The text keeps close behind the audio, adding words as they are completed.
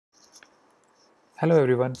Hello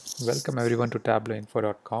everyone, welcome everyone to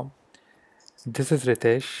tablewinfo.com. This is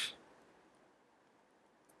Ritesh,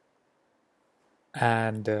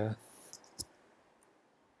 and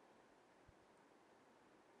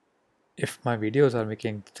if my videos are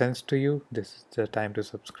making sense to you, this is the time to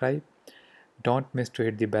subscribe. Don't miss to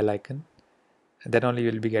hit the bell icon, then only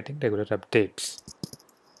you'll be getting regular updates.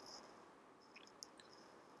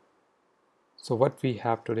 So what we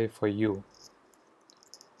have today for you.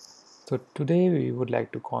 So today we would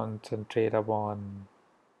like to concentrate upon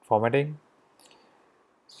formatting.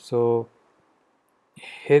 So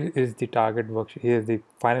here is the target worksheet, here is the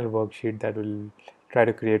final worksheet that we'll try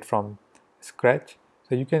to create from scratch.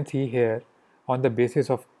 So you can see here, on the basis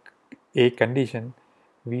of a condition,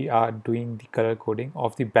 we are doing the color coding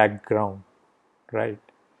of the background, right?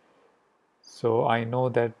 So I know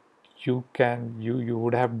that you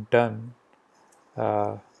would have done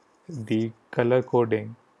the color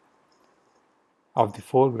coding of the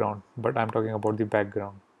foreground, but I'm talking about the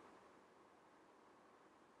background.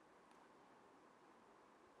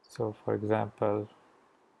 So for example,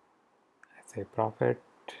 I say profit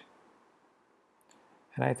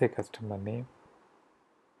and I say customer name,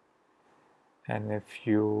 and if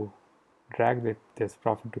you drag this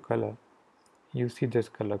profit to color, you see this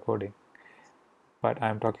color coding, but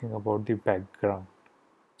I'm talking about the background.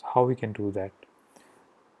 So how we can do that?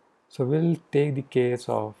 So we'll take the case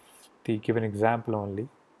of the given example only,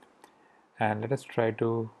 and let us try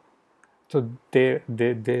to. So there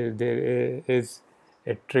is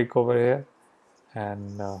a trick over here,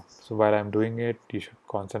 and so while I'm doing it, you should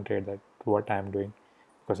concentrate that what I'm doing,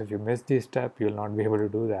 because if you miss this step, you'll not be able to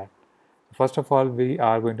do that. First of all, we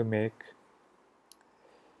are going to make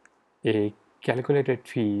a calculated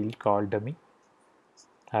field called dummy,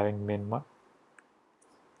 having min1.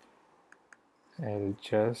 I'll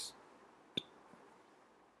just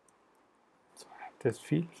have this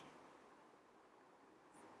field,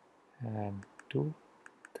 and 2,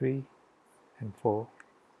 3, and 4.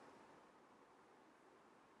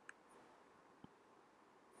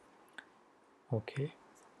 Okay,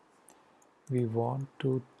 we want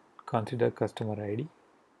to consider customer ID,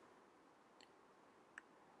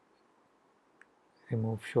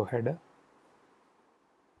 remove show header.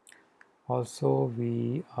 Also,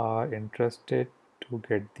 we are interested to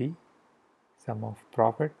get the sum of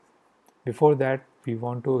profit. Before that, we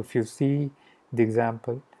want to, if you see the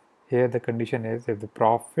example, here the condition is if the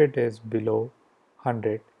profit is below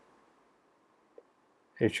 100,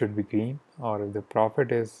 it should be green, or if the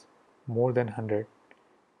profit is more than 100,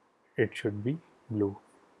 it should be blue.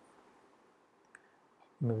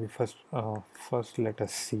 Maybe first let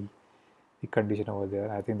us see the condition over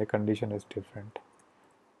there. I think the condition is different.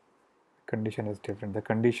 The condition is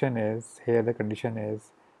here, the condition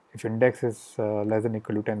is if index is less than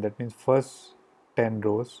equal to 10, that means first 10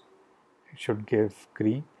 rows it should give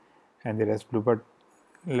green and the rest blue. But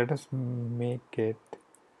let us make it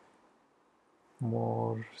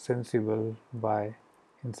more sensible by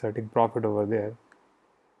inserting profit over there,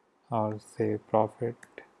 or say profit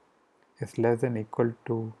is less than equal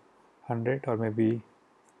to 100, or maybe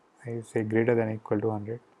I say greater than equal to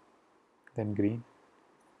 100, then green.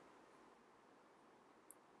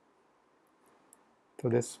 So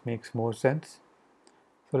this makes more sense.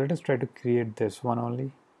 So let us try to create this one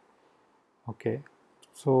only. Okay,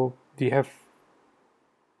 so we have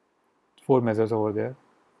 4 measures over there.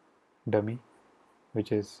 Dummy,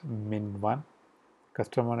 which is min1,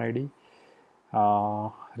 customer ID,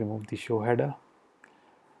 remove the show header.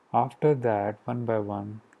 After that, one by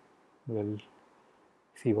one, we'll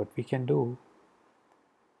see what we can do.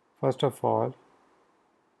 First of all,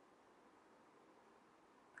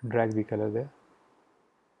 drag the color there.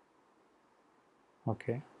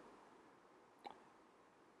 Okay.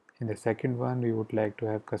 In the second one, we would like to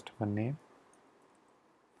have customer name,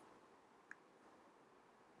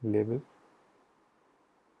 label,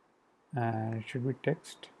 and it should be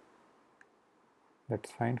text.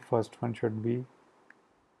 That's fine. First one should be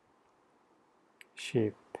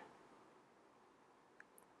shape.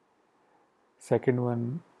 Second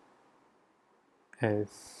one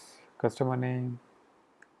is customer name.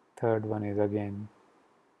 Third one is again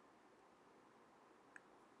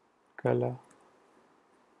color.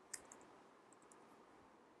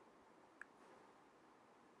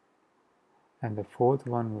 And the fourth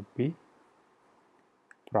one would be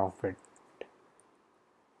profit.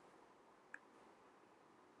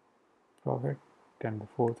 And the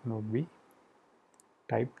fourth one would be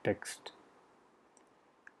type text.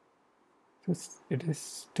 So it is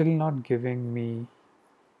still not giving me,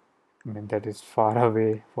 I mean, that is far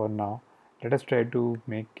away for now. Let us try to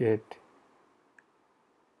make it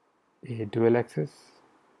a dual axis,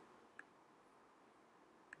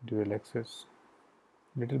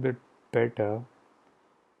 little bit better,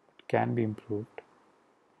 but can be improved.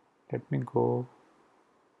 Let me go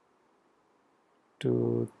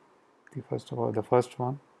to the first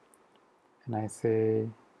one, and I say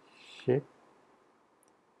shape.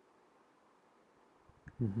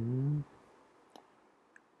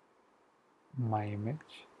 My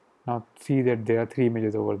image. Now see that there are 3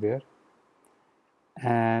 images over there,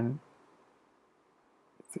 and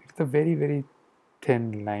it's a very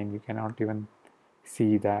thin line. You cannot even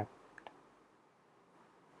see that.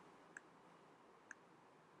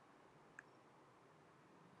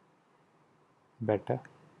 Better.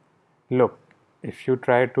 Look, if you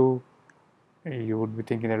try to, you would be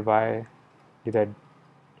thinking that why did I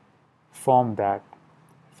form that?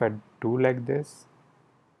 If I do like this,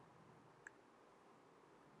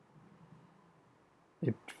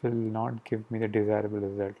 it will not give me the desirable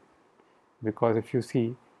result, because if you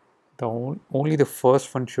see, only the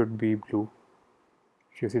first one should be blue.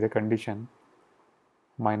 If you see the condition,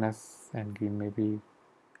 minus and green, maybe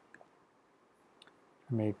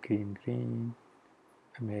make green green,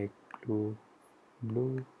 make blue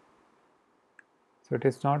blue. So it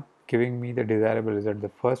is not giving me the desirable result. The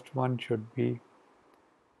first one should be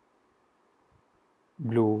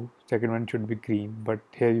blue, second one should be green, but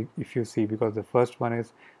here if you see, because the first one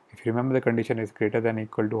is, if you remember, the condition is greater than or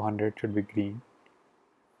equal to 100, should be green,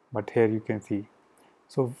 but here you can see.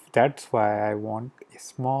 So that's why I want a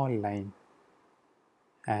small line,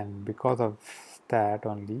 and because of that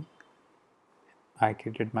only I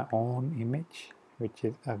created my own image, which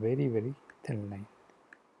is a very thin line.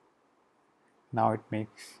 Now it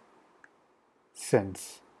makes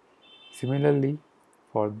sense. Similarly,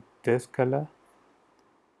 for this color,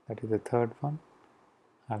 that is the third one,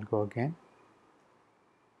 I'll go again.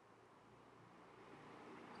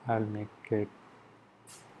 I'll make it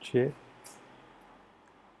shape.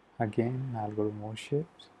 Again, I'll go to more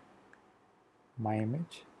shapes. My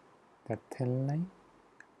image, that thin line,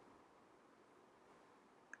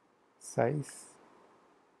 size,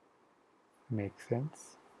 makes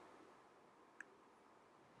sense.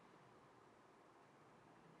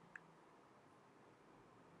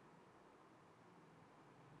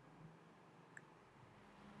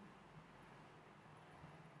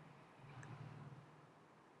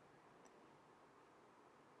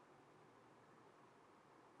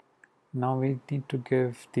 Now we need to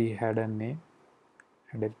give the header name,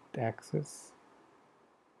 edit axis.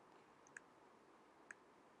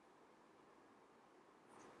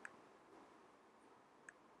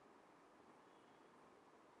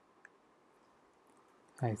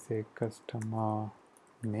 I say customer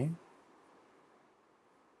name.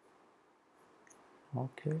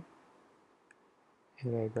 Okay.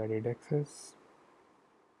 Here I got edit axis.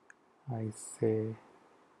 I say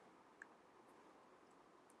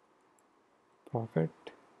profit.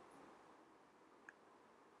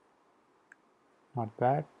 Not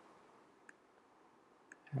bad.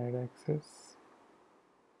 Add axis.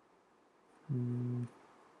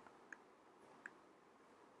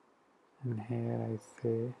 And here I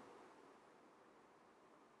say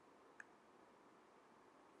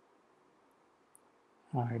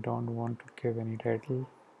I don't want to give any title,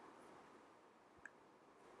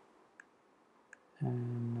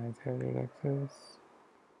 and I say edit axis.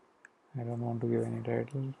 I don't want to give any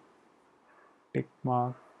title. Tick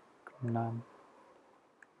mark, none.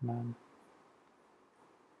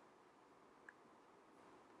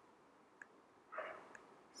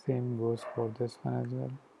 Same goes for this one as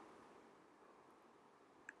well.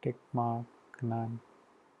 Tick mark, none.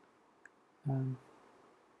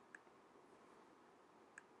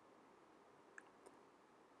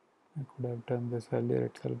 I could have done this earlier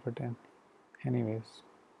itself, but anyways.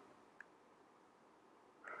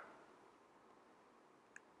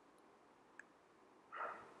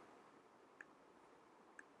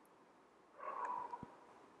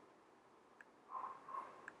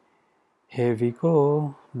 Here we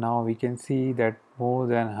go. Now we can see that more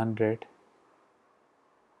than 100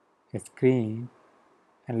 is green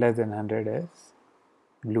and less than 100 is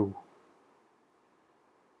blue.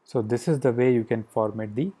 So this is the way you can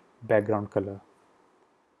format the background color.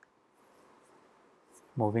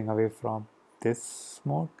 Moving away from this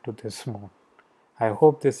mode to this mode. I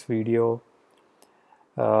hope this video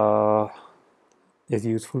is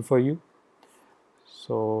useful for you.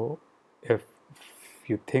 So if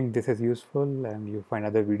you think this is useful and you find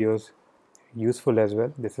other videos useful as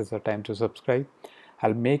well, this is the time to subscribe.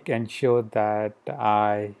 I'll make ensure that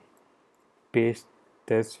I paste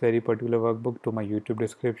this very particular workbook to my YouTube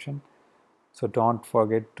description, so don't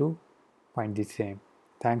forget to find the same.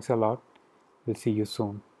 Thanks a lot. We'll see you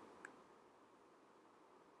soon.